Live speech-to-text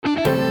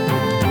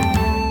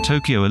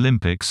Tokyo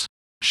Olympics.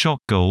 Shock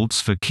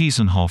golds for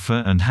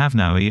Kiesenhofer and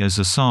Havnaoui as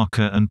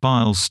Osaka and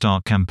Biles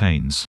start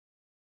campaigns.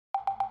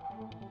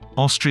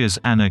 Austria's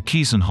Anna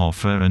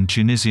Kiesenhofer and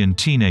Tunisian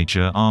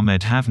teenager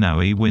Ahmed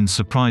Havnaoui win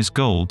surprise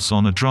golds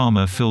on a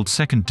drama-filled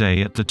second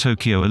day at the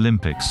Tokyo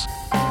Olympics.